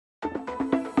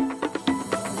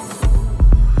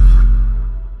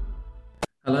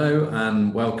Hello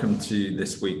and welcome to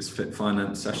this week's Fit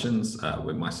Finance sessions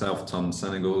with myself, Tom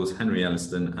Senegals, Henry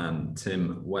Elliston and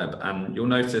Tim Webb. And you'll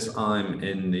notice I'm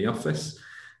in the office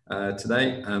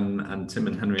today and Tim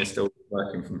and Henry are still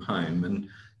working from home. And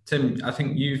Tim, I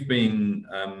think you've been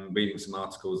reading some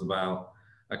articles about,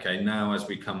 okay, now as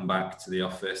we come back to the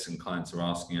office and clients are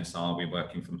asking us, are we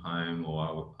working from home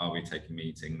or are we taking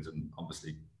meetings, and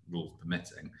obviously rules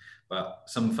permitting, but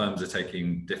some firms are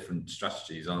taking different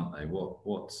strategies, aren't they?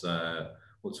 What's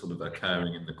sort of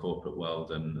occurring in the corporate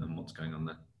world and what's going on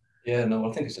there? Yeah, no,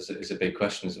 I think it's a big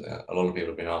question, isn't it? A lot of people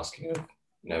have been asking,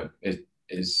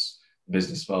 is the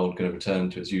business world going to return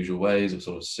to its usual ways of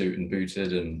sort of suit and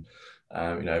booted and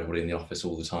everybody in the office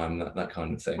all the time, that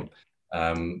kind of thing.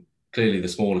 Clearly, the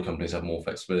smaller companies have more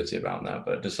flexibility around that,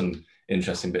 but just some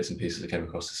interesting bits and pieces that came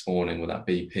across this morning with that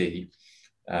BP.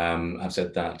 Have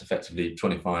said that effectively they're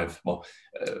going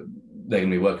to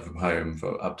be working from home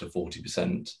for up to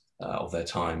 40% of their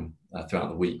time throughout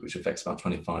the week, which affects about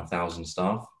 25,000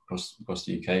 staff across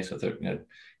the UK. So I think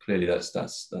clearly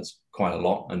that's quite a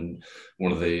lot, and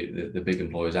one of the big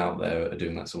employers out there are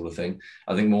doing that sort of thing.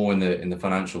 I think more in the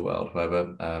financial world,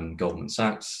 however, Goldman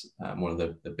Sachs, one of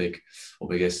the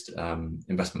biggest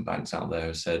investment banks out there,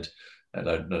 has said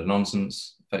no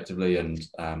nonsense, effectively, and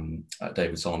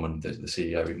David Solomon, the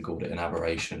CEO, even called it an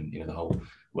aberration, the whole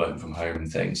working from home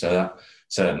thing. So that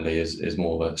certainly is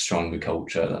more of a stronger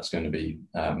culture that's going to be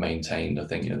maintained. I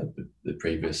think the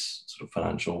previous sort of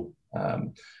financial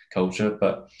culture,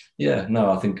 but yeah,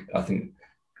 no, I think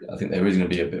there is going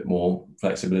to be a bit more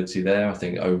flexibility there. I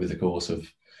think over the course of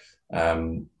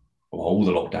all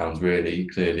the lockdowns, really,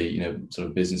 clearly, sort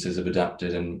of businesses have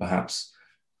adapted and perhaps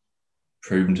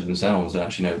proven to themselves that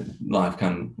actually life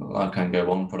can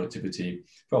go on. Productivity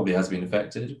probably has been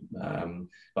affected,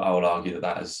 but I would argue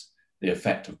that has the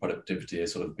effect of productivity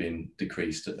has sort of been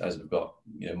decreased as we've got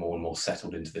more and more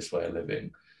settled into this way of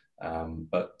living. I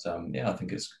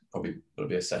think it's probably got to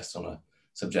be assessed on a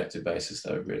subjective basis,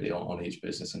 though, really, on each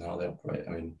business and how they operate.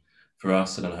 I mean, for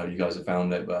us, I don't know how you guys have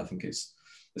found it, but I think it's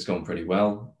gone pretty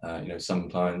well.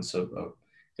 Some clients are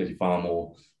clearly far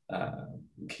more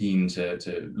keen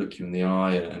to look you in the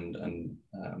eye and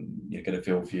get a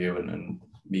feel for you and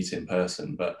meet in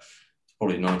person, but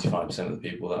probably 95% of the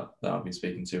people that I've been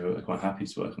speaking to are quite happy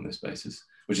to work on this basis,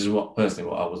 which is what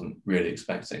I wasn't really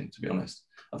expecting, to be honest.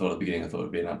 I thought at the beginning it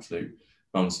would be an absolute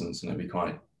nonsense and it'd be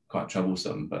quite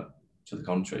troublesome, but to the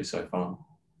contrary so far.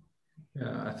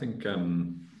 Yeah, I think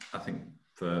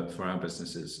for our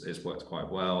businesses it's worked quite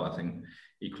well. I think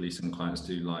equally some clients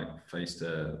do like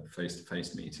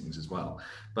face-to-face meetings as well,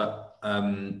 but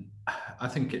I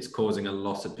think it's causing a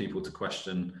lot of people to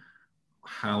question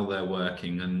how they're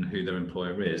working and who their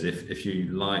employer is. If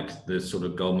you like the sort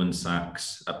of Goldman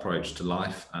Sachs approach to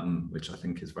life, which I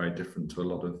think is very different to a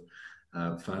lot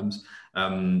of firms,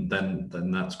 then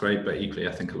that's great. But equally,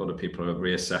 I think a lot of people are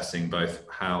reassessing both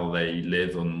how they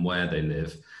live and where they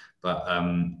live. But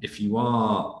if you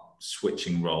are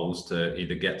switching roles to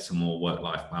either get some more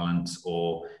work-life balance,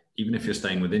 or even if you're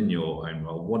staying within your own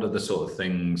role, what are the sort of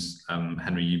things,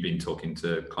 Henry, you've been talking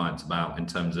to clients about in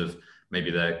terms of maybe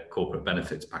their corporate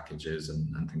benefits packages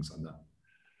and things like that?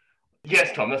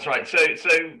 Yes, Tom, that's right. So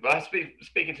I've been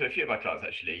speaking to a few of my clients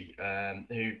actually,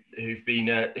 who've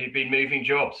been moving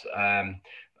jobs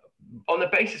on the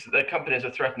basis that their companies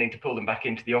are threatening to pull them back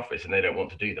into the office, and they don't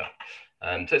want to do that.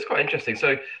 So it's quite interesting.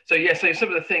 So some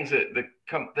of the things that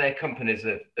their companies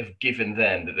have given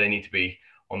them that they need to be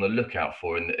on the lookout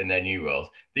for in their new roles.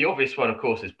 The obvious one, of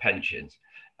course, is pensions.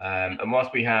 And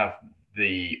whilst we have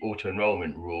the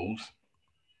auto-enrollment rules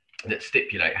that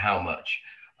stipulate how much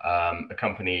a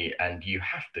company and you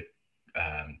have to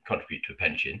contribute to a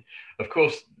pension, of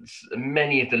course,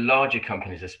 many of the larger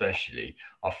companies especially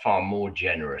are far more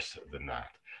generous than that.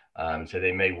 So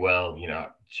they may well,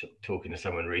 talking to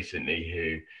someone recently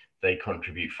who they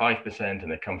contribute 5%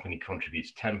 and the company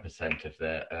contributes 10% of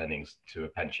their earnings to a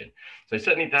pension. So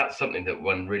certainly that's something that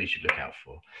one really should look out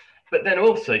for. But then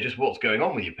also just what's going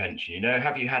on with your pension.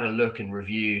 Have you had a look and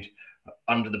reviewed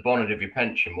under the bonnet of your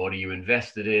pension? What are you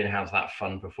invested in? How's that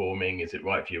fund performing? Is it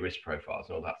right for your risk profiles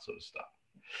and all that sort of stuff?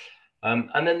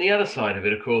 And then the other side of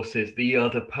it, of course, is the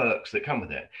other perks that come with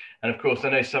it. And of course, I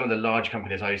know some of the large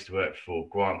companies I used to work for,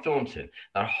 Grant Thornton,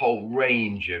 a whole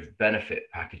range of benefit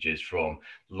packages from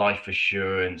life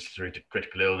assurance through to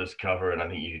critical illness cover. And I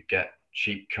think you get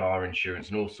cheap car insurance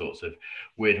and all sorts of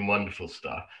weird and wonderful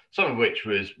stuff. Some of which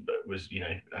was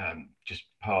just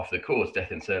part of the course.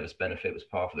 Death in service benefit was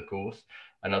part of the course,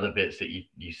 and other bits that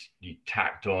you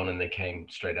tacked on and they came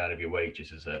straight out of your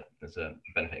wages as a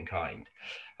benefit in kind.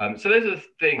 So those are the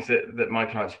things that my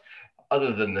clients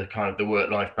other than the kind of the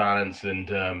work-life balance and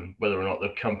whether or not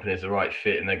the company is the right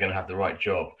fit and they're going to have the right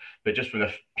job, but just from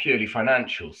a purely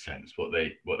financial sense, what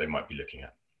they might be looking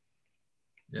at.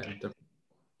 Yeah,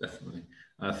 definitely.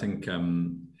 I think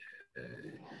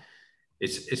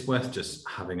it's worth just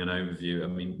having an overview. I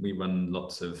mean, we run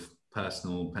lots of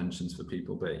personal pensions for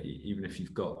people, but even if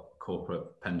you've got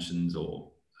corporate pensions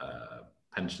or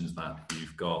pensions that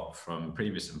you've got from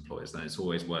previous employers, then it's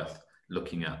always worth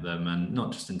looking at them, and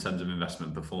not just in terms of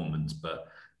investment performance, but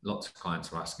lots of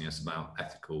clients are asking us about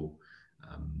ethical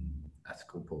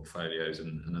portfolios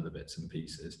and other bits and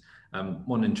pieces.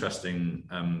 One interesting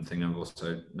thing I've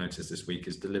also noticed this week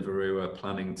is Deliveroo are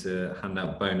planning to hand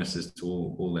out bonuses to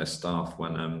all their staff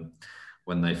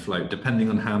when they float, depending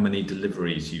on how many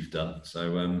deliveries you've done.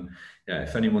 So yeah,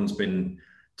 if anyone's been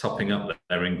topping up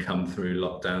their income through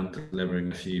lockdown,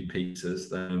 delivering a few pizzas,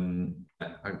 then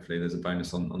hopefully there's a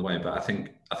bonus on the way. But I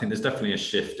think there's definitely a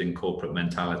shift in corporate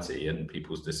mentality and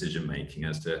people's decision making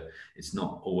as to, it's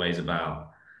not always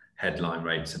about headline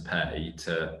rates of pay,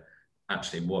 to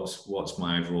actually what's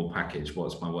my overall package,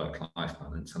 what's my work-life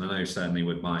balance. And I know certainly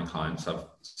with my clients, I've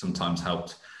sometimes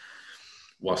helped,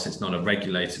 whilst it's not a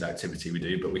regulated activity we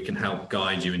do, but we can help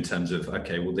guide you in terms of,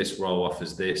 okay, well, this role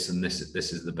offers this, and this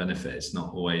is the benefit. It's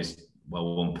not always,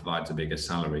 well, one provides a bigger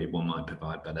salary, one might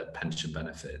provide better pension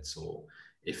benefits, or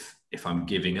if I'm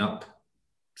giving up,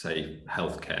 say,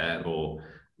 healthcare or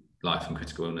life and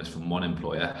critical illness from one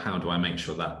employer, how do I make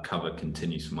sure that cover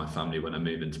continues for my family when I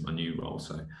move into my new role?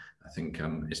 So I think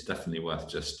it's definitely worth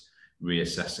just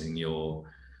reassessing your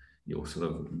sort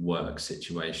of work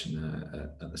situation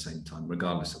at the same time,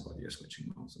 regardless of whether you're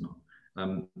switching roles or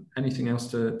not. Anything else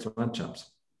to add,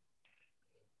 chaps?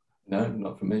 No,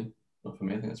 not for me. Not for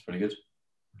me. I think that's pretty good.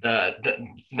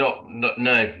 No.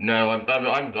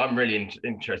 I'm really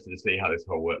interested to see how this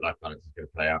whole work-life balance is going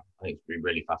to play out. I think it's been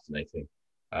really fascinating.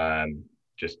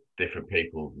 Just different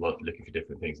people looking for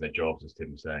different things in their jobs, as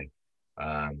Tim was saying.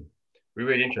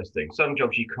 Really interesting. Some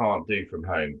jobs you can't do from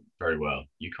home very well.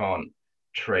 You can't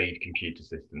trade computer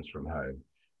systems from home,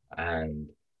 and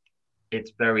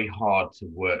it's very hard to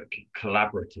work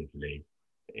collaboratively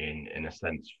in a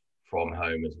sense from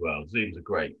home as well. Zooms are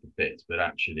great for bits, but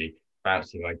actually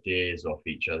bouncing ideas off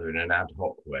each other in an ad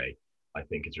hoc way, I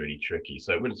think is really tricky.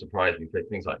 So it wouldn't surprise me if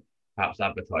things like perhaps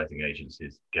advertising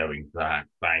agencies going back,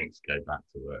 banks go back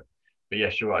to work. But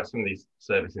yes, you're right, some of these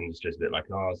service industries, a bit like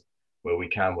ours, where we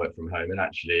can work from home, and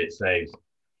actually it saves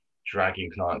dragging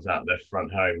clients out their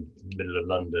front home, middle of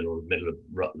London or middle of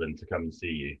Rutland to come and see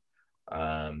you.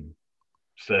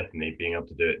 Certainly being able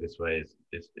to do it this way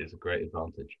is a great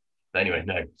advantage. But anyway,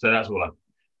 no, so that's all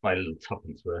my little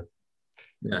tuppence worth.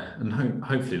 Yeah, and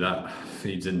hopefully that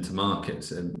feeds into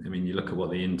markets. And I mean, you look at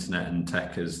what the internet and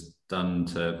tech has done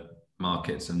to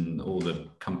markets and all the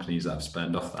companies that have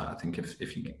spurned off that. I think if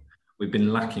we've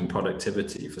been lacking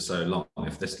productivity for so long,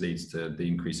 if this leads to the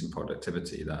increase in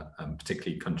productivity that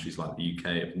particularly countries like the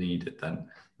UK have needed, then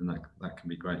that can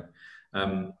be great.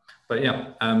 But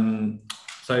yeah,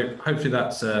 so hopefully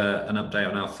that's an update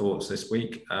on our thoughts this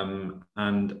week.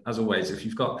 And as always, if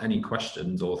you've got any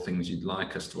questions or things you'd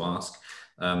like us to ask,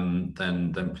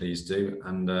 then please do.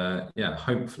 And yeah,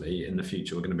 hopefully in the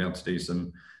future we're going to be able to do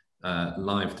some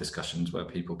live discussions where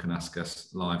people can ask us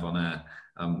live on air,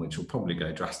 which will probably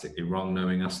go drastically wrong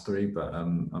knowing us three, but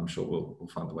I'm sure we'll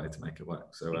find a way to make it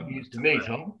work. So news to me,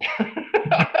 Tom.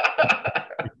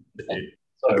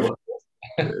 Sorry, what?